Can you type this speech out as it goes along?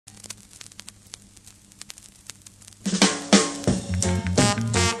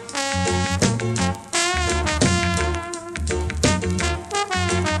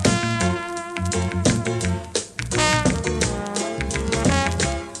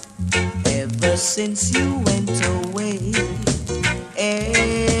ever since you went away.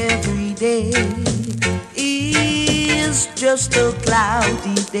 Every day is just a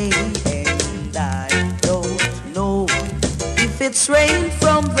cloudy day, and I don't know if it's rain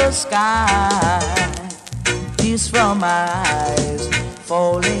from the sky, tears from my eyes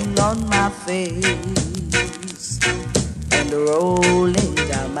falling on my face and rolling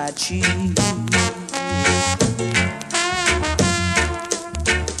down my cheek.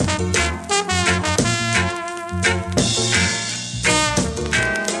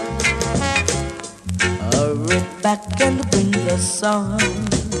 Hurry back and bring the sun.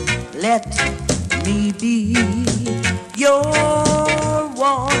 Let me be your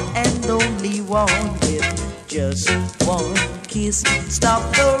one and only one, with just one kiss. Stop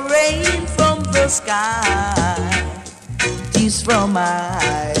the rain from the sky, tears from my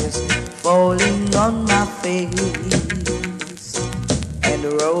eyes falling on my face and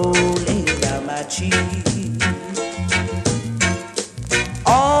rolling down my cheek.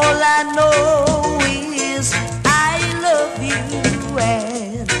 All I know is I love you,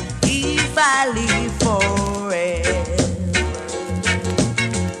 and if I live forever,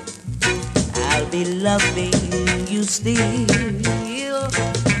 I'll be loving you still.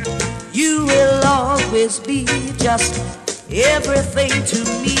 You will always be just everything to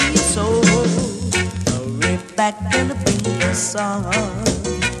me. So hurry back and bring the sun.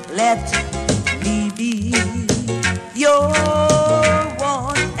 Let me be your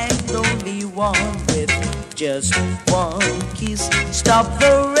one and only one, with just one kiss. Stop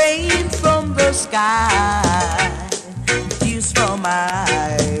the rain from the sky, tears from my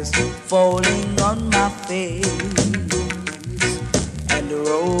eyes falling on my face and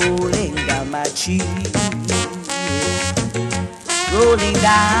rolling down my cheek. Rolling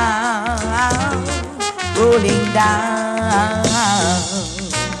down, rolling down,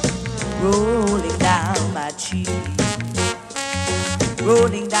 rolling down my cheek.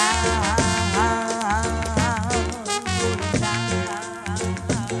 Rolling down.